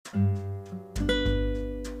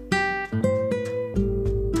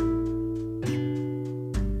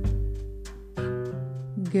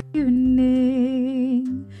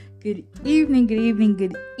good evening,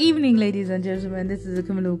 ladies and gentlemen. This is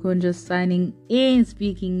Akumalo Okonjo signing in,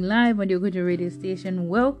 speaking live on the Okonjo radio station.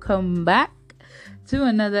 Welcome back to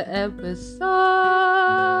another episode.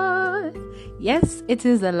 Yes, it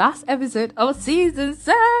is the last episode of season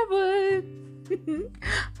 7.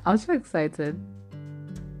 I'm so excited.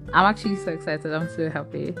 I'm actually so excited. I'm so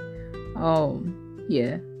happy.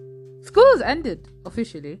 Yeah. School has ended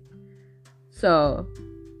officially. So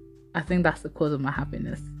I think that's the cause of my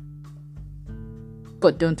happiness.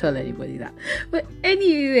 But don't tell anybody that. But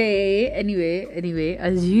anyway,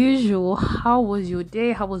 as usual, how was your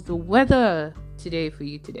day? How was the weather today for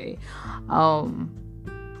you today? How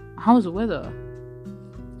was the weather?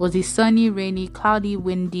 Was it sunny, rainy, cloudy,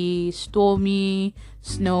 windy, stormy,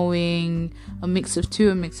 snowing, a mix of 2,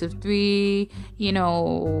 a mix of 3,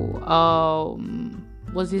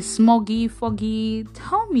 was it smoggy, foggy?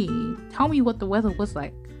 Tell me what the weather was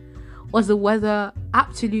like. Was the weather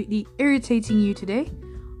absolutely irritating you today?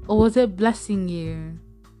 Or was it blessing you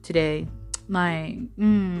today? Tell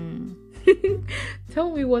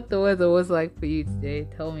me what the weather was like for you today.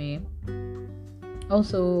 Tell me.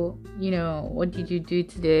 Also, what did you do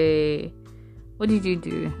today? What did you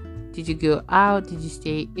do? Did you go out? Did you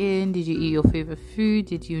stay in? Did you eat your favorite food?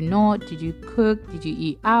 Did you not? Did you cook? Did you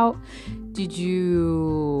eat out? Did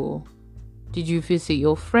you visit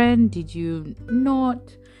your friend? Did you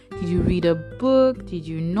not? Did you read a book? Did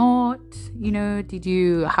you not? Did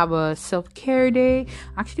you have a self-care day?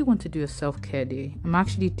 I actually want to do a self-care day. I'm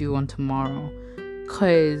actually due one tomorrow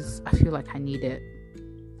because I feel like I need it.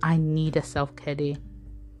 I need a self-care day.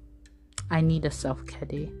 I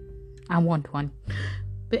want one.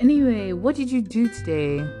 But anyway, what did you do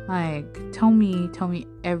today? Tell me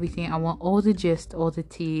everything. I want all the gist, all the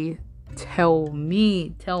tea. Tell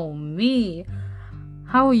me.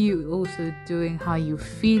 How are you also doing? How are you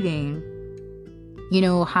feeling?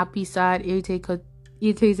 Happy, sad, irritated,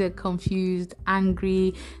 confused,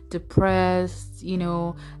 angry, depressed,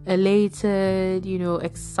 elated,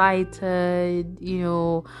 excited,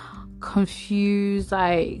 confused.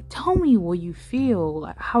 Tell me what you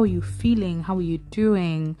feel. How are you feeling? How are you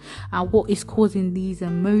doing? And what is causing these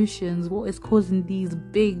emotions? What is causing these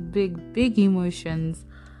big emotions?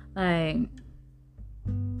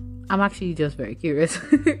 I'm actually just very curious.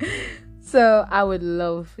 So I would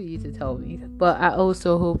love for you to tell me. But I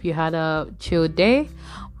also hope you had a chill day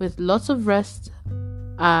with lots of rest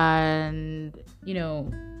and,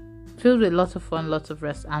 filled with lots of fun, lots of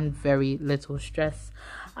rest and very little stress.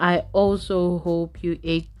 I also hope you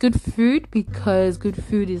ate good food because good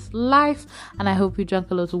food is life. And I hope you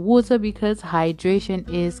drank a lot of water because hydration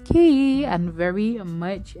is key and very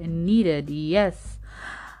much needed. Yes.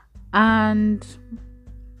 And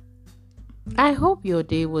I hope your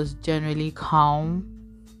day was generally calm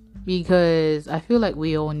because I feel like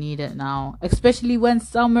we all need it now, especially when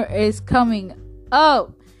summer is coming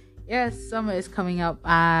up. Yes, summer is coming up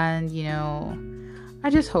and, I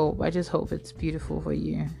just hope it's beautiful for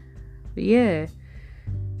you. But yeah.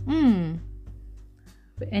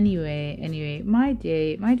 But anyway, my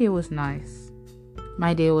day was nice.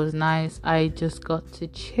 I just got to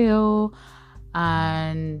chill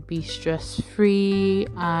and be stress free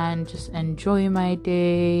and just enjoy my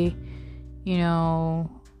day, but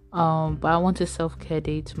I want a self-care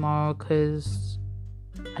day tomorrow because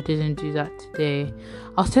I didn't do that today.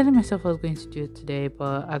 I was telling myself I was going to do it today,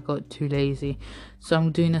 but I got too lazy, so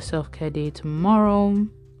I'm doing a self-care day tomorrow.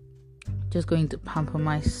 Just going to pamper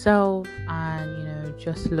myself and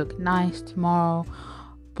just look nice tomorrow.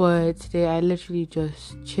 But today I literally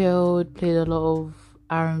just chilled, played a lot of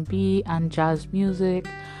R&B and jazz music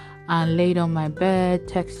and laid on my bed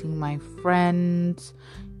texting my friends,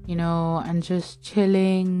 and just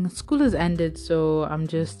chilling. School has ended, so I'm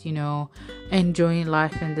just enjoying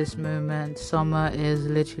life in this moment. Summer is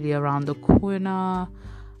literally around the corner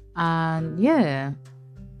and yeah,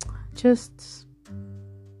 just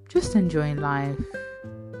enjoying life,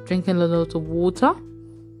 drinking a lot of water,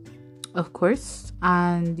 of course,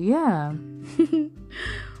 and yeah.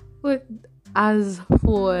 But as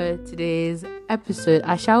for today's episode,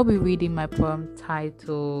 I shall be reading my poem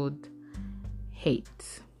titled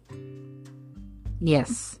Hate.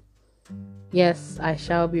 Yes, I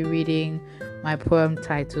shall be reading my poem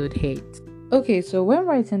titled Hate. Okay, so when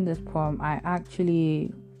writing this poem, I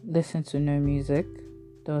actually listened to no music.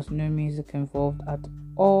 There was no music involved at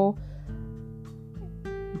all.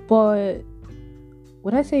 But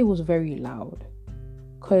would I say it was very loud?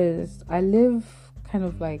 Because I live kind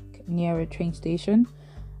of near a train station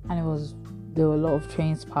and there were a lot of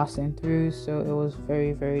trains passing through, so it was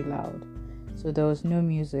very, very loud. So there was no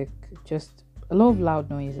music, just a lot of loud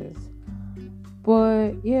noises.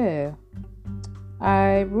 But yeah,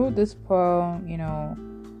 I wrote this poem,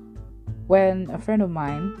 when a friend of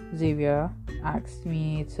mine, Xavier, asked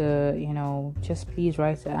me to, just please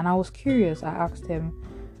write it. And I was curious. I asked him,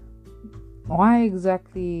 why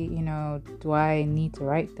exactly, do I need to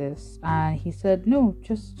write this? And he said, no,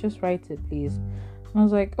 just write it, please. And I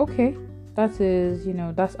was like, okay, that's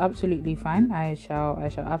absolutely fine. I shall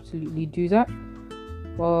absolutely do that.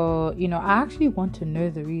 Well, I actually want to know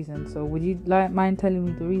the reason. So would you mind telling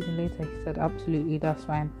me the reason later? He said, absolutely, that's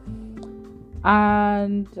fine.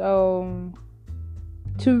 And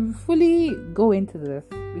to fully go into this,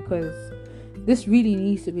 because this really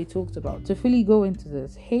needs to be talked about. To fully go into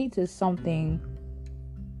this, hate is something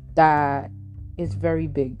that is very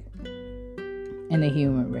big in the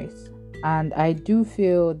human race. And I do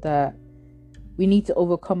feel that we need to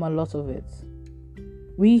overcome a lot of it.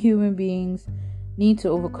 We human beings need to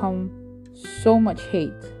overcome so much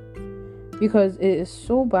hate, because it is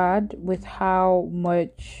so bad with how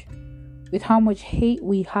much hate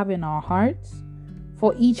we have in our hearts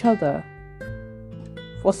for each other,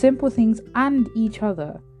 for simple things and each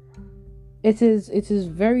other. It is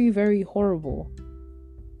very, very horrible.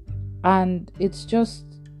 And it's just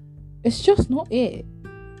not it.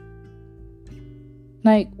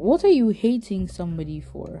 Like, what are you hating somebody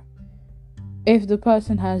for if the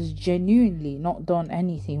person has genuinely not done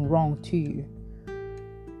anything wrong to you?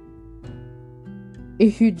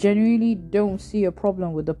 If you genuinely don't see a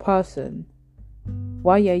problem with the person,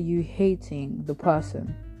 why are you hating the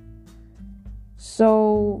person?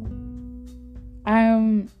 So,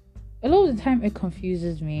 a lot of the time it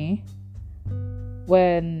confuses me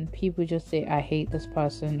when people just say, I hate this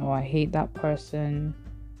person or I hate that person,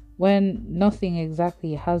 when nothing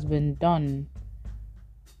exactly has been done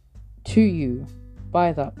to you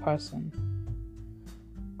by that person.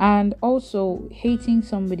 And also, hating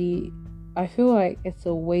somebody, I feel like it's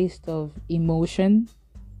a waste of emotion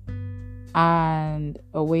and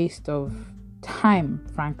a waste of time,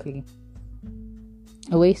 frankly.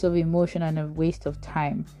 A waste of emotion and a waste of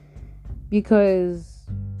time. Because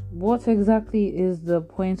what exactly is the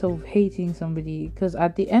point of hating somebody? Because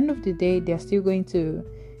at the end of the day, they're still going to,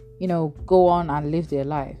 go on and live their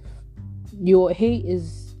life. Your hate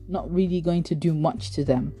is not really going to do much to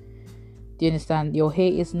them. Do you understand? Your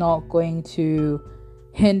hate is not going to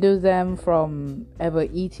hinder them from ever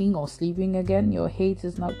eating or sleeping again. Your hate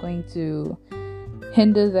is not going to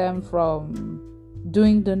hinder them from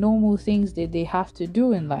doing the normal things that they have to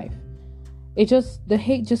do in life. The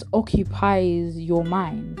hate just occupies your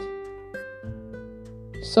mind.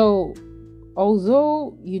 So,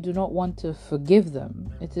 although you do not want to forgive them,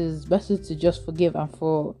 it is better to just forgive and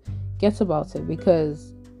forget about it,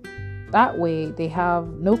 because that way they have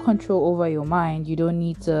no control over your mind. You don't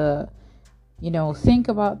need to, think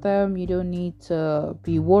about them. You don't need to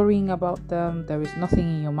be worrying about them. There is nothing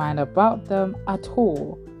in your mind about them at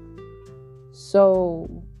all.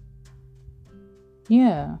 So,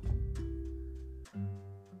 yeah.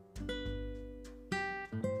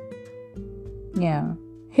 Yeah.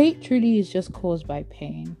 Hate truly is just caused by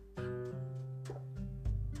pain.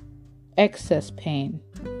 Excess pain.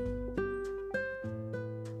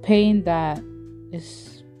 Pain that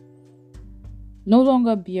is no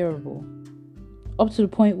longer bearable. Up to the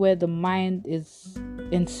point where the mind is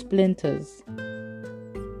in splinters.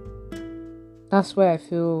 That's where I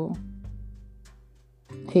feel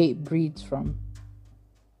hate breeds from.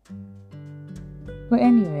 But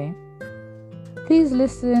anyway, please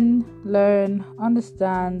listen, learn,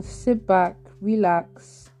 understand, sit back,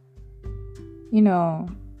 relax,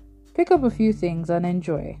 pick up a few things and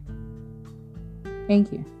enjoy.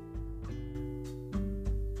 Thank you.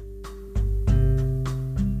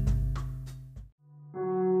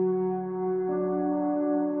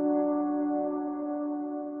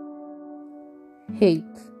 Hate.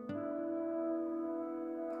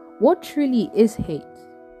 What truly is hate?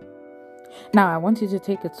 Now, I want you to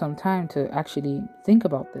take it some time to actually think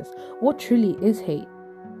about this. What truly is hate?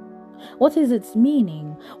 What is its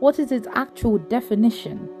meaning? What is its actual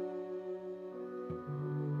definition?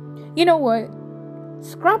 You know what?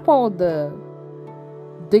 Scrap all the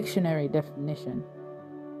dictionary definition.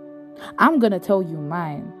 I'm gonna tell you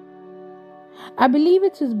mine. I believe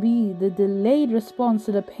it to be the delayed response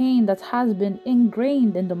to the pain that has been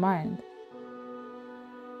ingrained in the mind.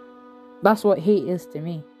 That's what hate is to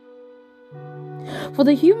me. For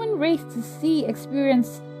the human race to see,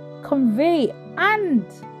 experience, convey, and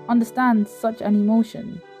understand such an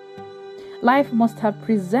emotion, life must have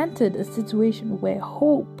presented a situation where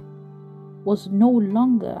hope was no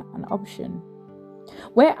longer an option.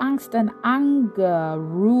 where angst and anger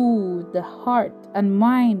rule the heart and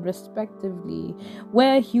mind respectively,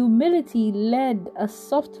 where humility led a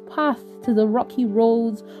soft path to the rocky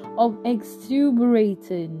roads of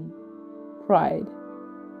exuberating pride.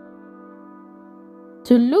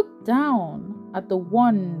 To look down at the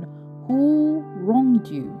one who wronged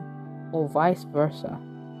you, or vice versa.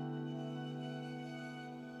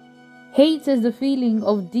 Hate is the feeling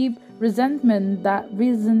of deep resentment that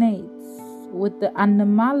resonates with the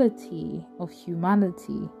animality of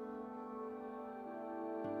humanity,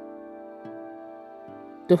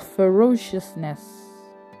 the ferociousness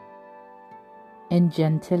and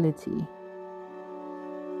gentility.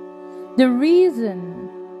 The reason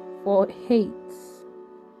for hate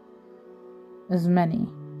is many,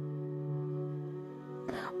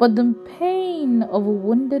 but the pain of a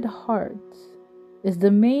wounded heart is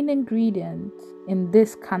the main ingredient in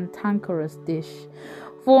this cantankerous dish.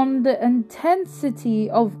 From the intensity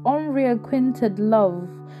of unrequited love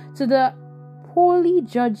to the poorly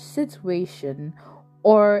judged situation,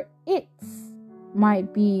 or it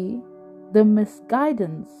might be the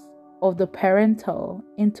misguidance of the parental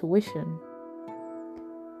intuition.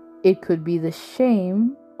 It could be the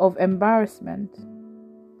shame of embarrassment.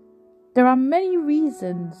 There are many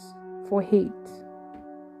reasons for hate.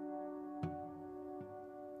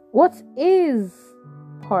 What is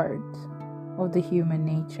part of the human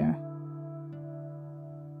nature?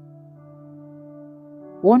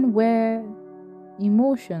 One where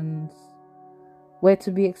emotions were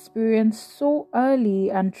to be experienced so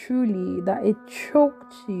early and truly that it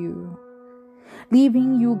choked you,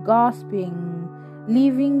 leaving you gasping,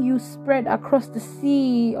 leaving you spread across the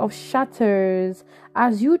sea of shatters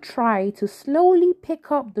as you try to slowly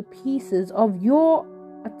pick up the pieces of your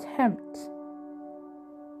attempt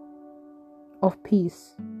of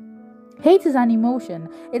peace. Hate is an emotion.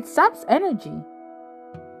 It saps energy.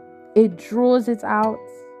 It draws it out,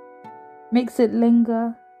 makes it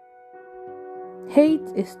linger. Hate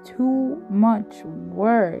is too much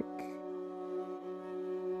work.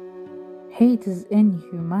 Hate is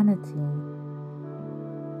inhumanity.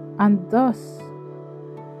 And thus,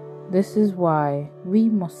 this is why we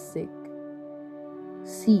must seek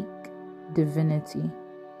divinity.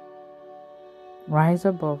 Rise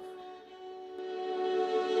above.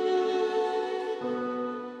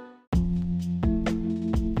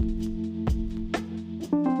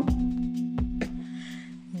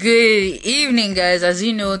 Good evening, guys. As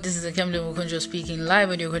you know, this is Akemde Mukunjo speaking live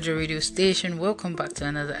on your Kunjo radio station. Welcome back to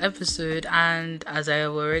another episode. And as I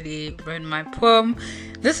have already read my poem,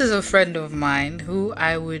 this is a friend of mine who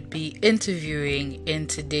I would be interviewing in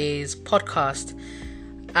today's podcast.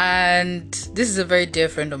 And this is a very dear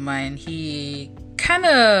friend of mine. He kind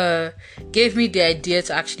of gave me the idea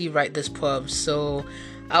to actually write this poem. So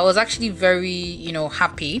I was actually very,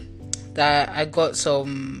 happy that I got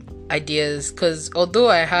some ideas, because although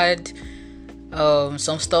I had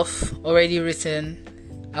some stuff already written,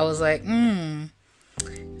 I was like, I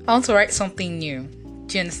want to write something new.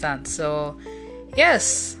 Do you understand? So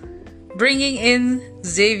yes, bringing in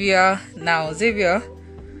Xavier now. Xavier,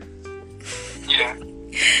 yeah,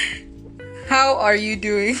 how are you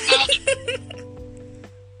doing?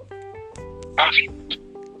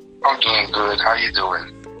 I'm doing good. How you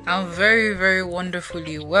doing? I'm very, very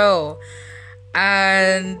wonderfully well.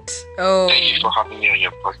 And thank you for having me on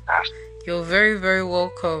your podcast. You're very, very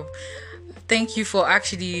welcome. Thank you for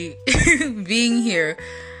actually being here.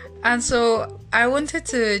 And so I wanted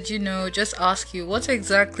to, just ask you, what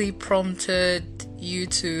exactly prompted you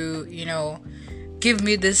to, give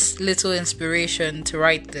me this little inspiration to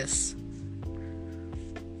write this?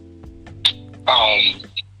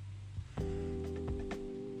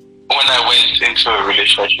 When I went into a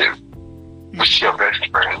relationship with your best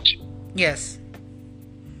friend, yes,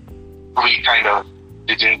 we kind of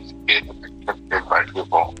didn't get accepted by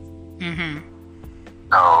people. Mm-hmm.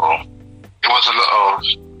 So it was a lot of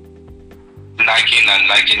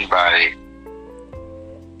nagging by,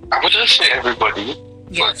 I wouldn't say everybody,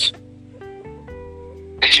 yes, but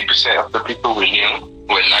 80% of the people we knew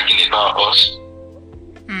were nagging about us.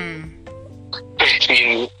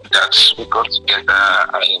 Hating that we got together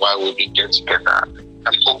and why we didn't get together.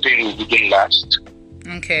 I'm hoping we didn't last.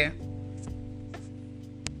 Okay.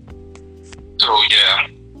 So yeah,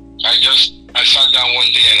 I sat down one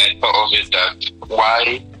day and I thought of it that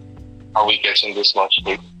why are we getting this much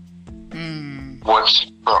hate? What's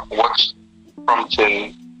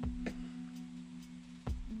prompting?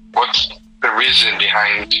 What's the reason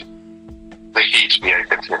behind the hate we are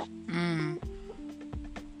getting?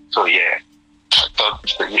 So yeah, I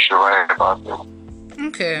thought that you should write about it.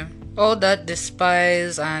 Okay. All that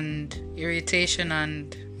despise and, irritation,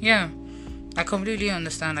 and yeah, I completely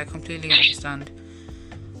understand.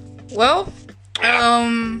 Well,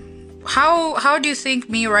 how do you think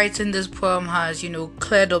me writing this poem has,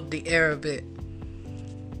 cleared up the air a bit?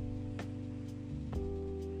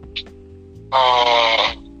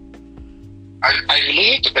 I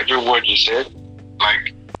believed every word you said.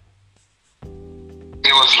 Like,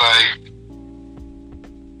 it was like,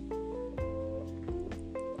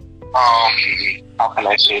 how can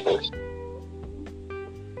I say this?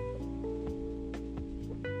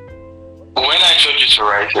 When I told you to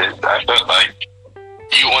write it, I felt like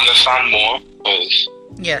you understand more, because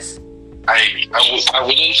yes, I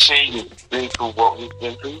wouldn't say you've been through what we've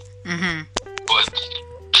been through, but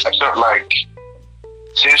I felt like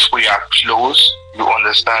since we are close, you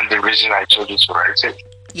understand the reason I told you to write it.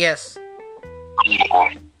 Yes. You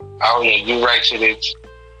writing it.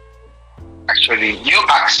 Actually, you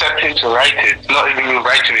accepting to write it, not even you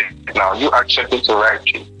writing it now, you accepting to write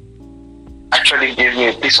it, actually gave me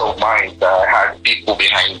a peace of mind that I had people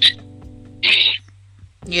behind me.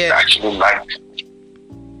 Yeah. That actually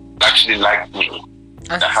liked me.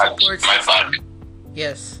 That had my back.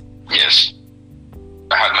 Yes. Yes.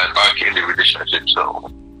 I had my back in the relationship.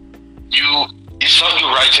 So it's not you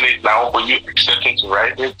writing it now, but you accepting to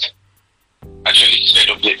write it actually set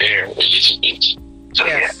up the air a little bit. So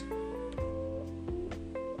yes. Yeah.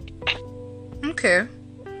 Okay.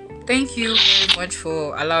 Thank you very much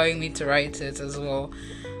for allowing me to write it as well,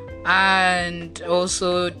 and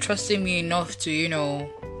also trusting me enough to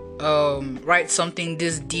write something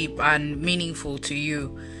this deep and meaningful to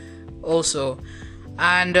you also.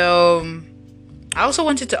 And I also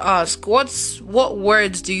wanted to ask, what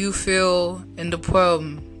words do you feel in the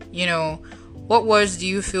poem, what words do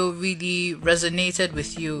you feel really resonated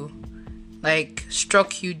with you, like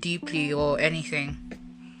struck you deeply or anything?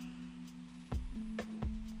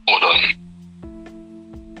 Hold on.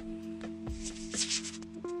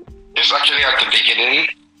 It's actually at the beginning.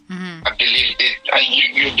 I believe it.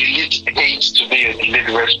 You believe hate to be a delayed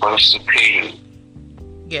response to pain.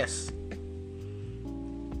 Yes.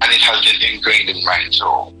 And it has been ingrained in mine.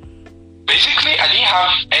 So basically, I didn't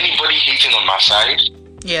have anybody hating on my side.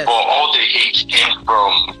 Yes. But all the hate came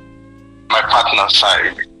from my partner's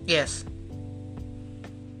side. Yes.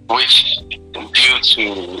 Which, due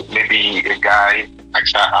to maybe a guy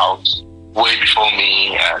asked her out way before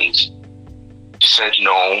me, and she said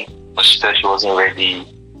no, but she said she wasn't ready,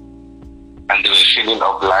 and they were feeling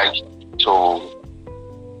obliged, so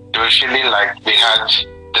they were feeling like they had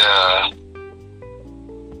the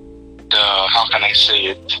how can I say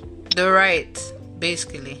it? The right,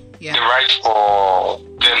 basically, yeah. The right for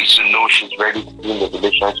them to know she's ready to be in the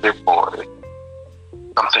relationship or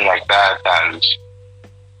something like that, and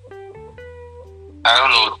I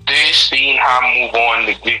don't know, they seeing her move on,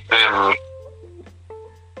 they give them,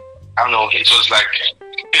 I don't know, it was like,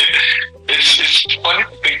 it's funny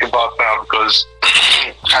to think about now, because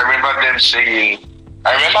I remember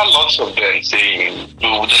lots of them saying, we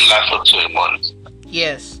wouldn't last for 2 months.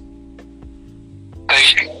 Yes.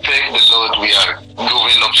 Thank the Lord, we are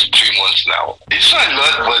going up to 3 months now. It's not a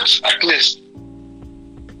lot, but at least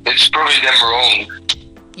it's proving them wrong.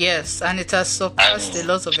 Yes, and it has surpassed a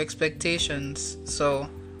lot of expectations. So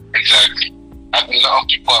exactly, and a lot of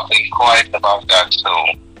people have been quiet about that.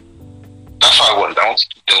 So that's why I want to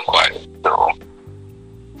keep them quiet. So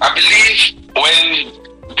I believe when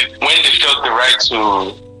they felt the right to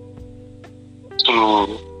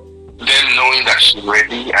them knowing that she's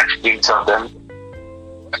ready and she didn't tell them,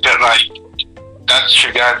 I felt like that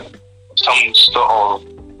triggered some sort of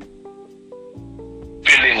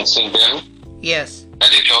feelings in them. Yes.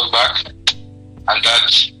 And they felt back, and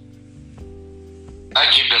that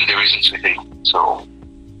gave them the reason to think. So,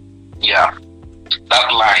 yeah,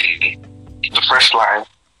 that line, the first line,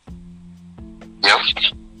 yep,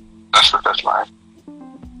 that's the first line.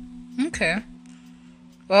 Okay.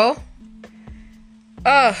 Well,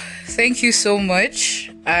 thank you so much.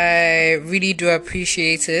 I really do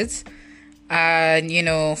appreciate it, and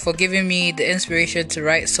for giving me the inspiration to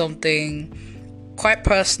write something quite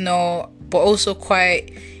personal, but also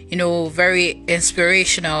quite, very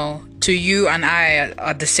inspirational to you and I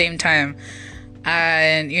at the same time.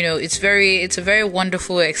 And, it's a very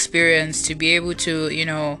wonderful experience to be able to,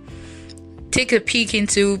 take a peek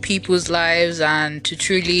into people's lives and to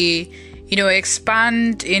truly,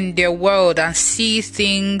 expand in their world and see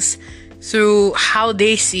things through how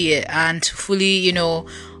they see it, and to fully,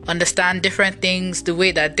 understand different things the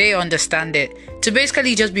way that they understand it, to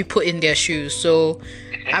basically just be put in their shoes. So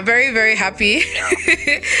I'm very, very happy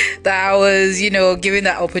that I was, given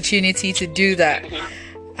that opportunity to do that.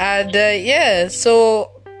 And so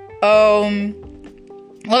All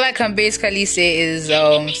I can basically say is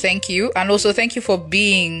thank you, and also thank you for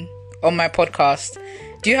being on my podcast.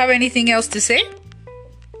 Do you have anything else to say?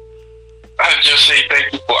 I'll just say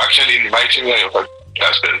thank you for actually inviting me on your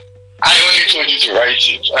podcast. I only told you to write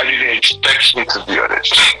it. I didn't expect me to be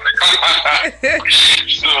honest.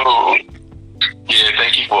 So, yeah,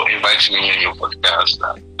 thank you for inviting me on your podcast.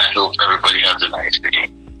 I hope everybody has a nice day.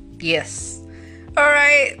 Yes. All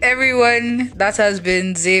right, everyone. That has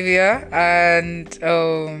been Xavier, and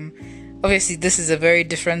obviously this is a very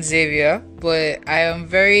different Xavier, but I am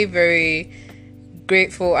very, very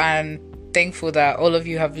grateful and thankful that all of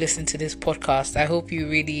you have listened to this podcast. I hope you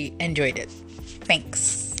really enjoyed it.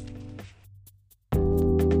 Thanks.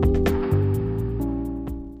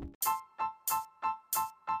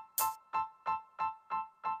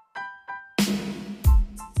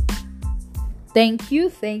 Thank you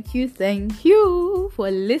for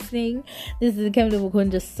listening. This is Kemle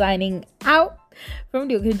Okonjo signing out from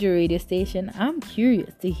the Okonjo radio station. I'm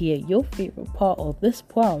curious to hear your favorite part of this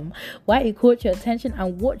poem, why it caught your attention,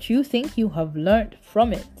 and what you think you have learned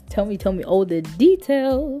from it. Tell me all the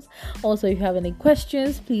details. Also, if you have any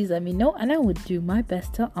questions, please let me know, and I would do my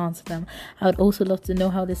best to answer them. I would also love to know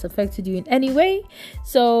how this affected you in any way.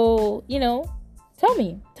 So,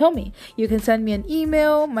 Tell me. You can send me an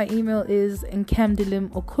email. My email is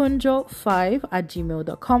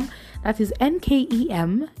nkemdilimokonjo5@gmail.com. That is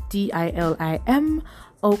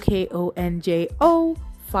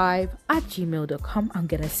nkemdilimokonjo5@gmail.com. I'm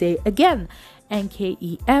gonna say it again.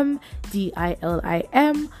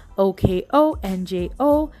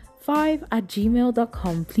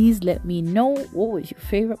 nkemdilimokonjo5@gmail.com. Please let me know what was your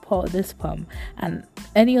favorite part of this poem and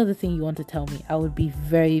any other thing you want to tell me. I would be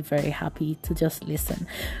very, very happy to just listen.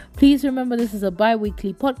 Please remember, this is a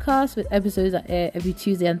bi-weekly podcast with episodes that air every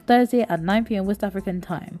Tuesday and Thursday at 9 p.m. West African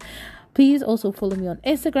time. Please also follow me on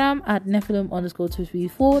Instagram at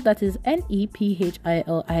Nephilim_234. That is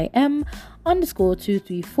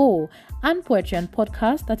NEPHILIM_234. And Poetry and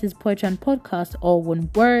Podcast. That is Poetry and Podcast, all one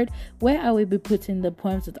word, where I will be putting the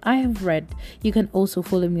poems that I have read. You can also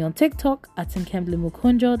follow me on TikTok at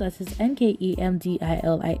Nkemdilimokonjo. That is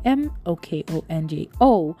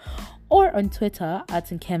NKEMDILIMOKONJO. Or on Twitter at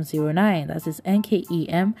Nkem09. That is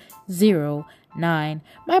NKEM09.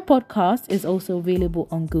 My podcast is also available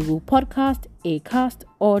on Google Podcast, Acast,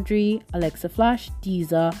 Audrey, Alexa Flash,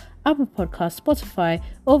 Deezer, Apple Podcast, Spotify,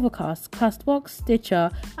 Overcast, Castbox,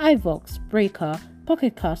 Stitcher, iVoox, Breaker,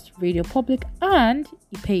 Pocket Cast, Radio Public, and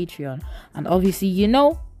Patreon. And obviously,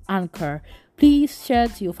 Anchor. Please share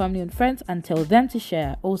to your family and friends and tell them to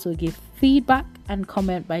share. Also give feedback and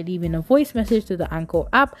comment by leaving a voice message to the Anchor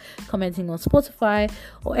app, commenting on Spotify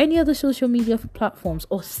or any other social media platforms,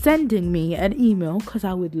 or sending me an email, because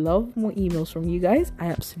I would love more emails from you guys.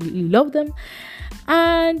 I absolutely love them.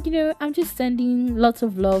 And I'm just sending lots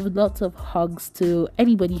of love, lots of hugs to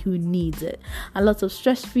anybody who needs it, and lots of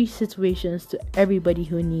stress-free situations to everybody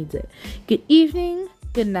who needs it. Good evening,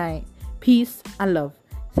 good night, peace and love.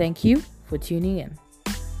 Thank you for tuning in.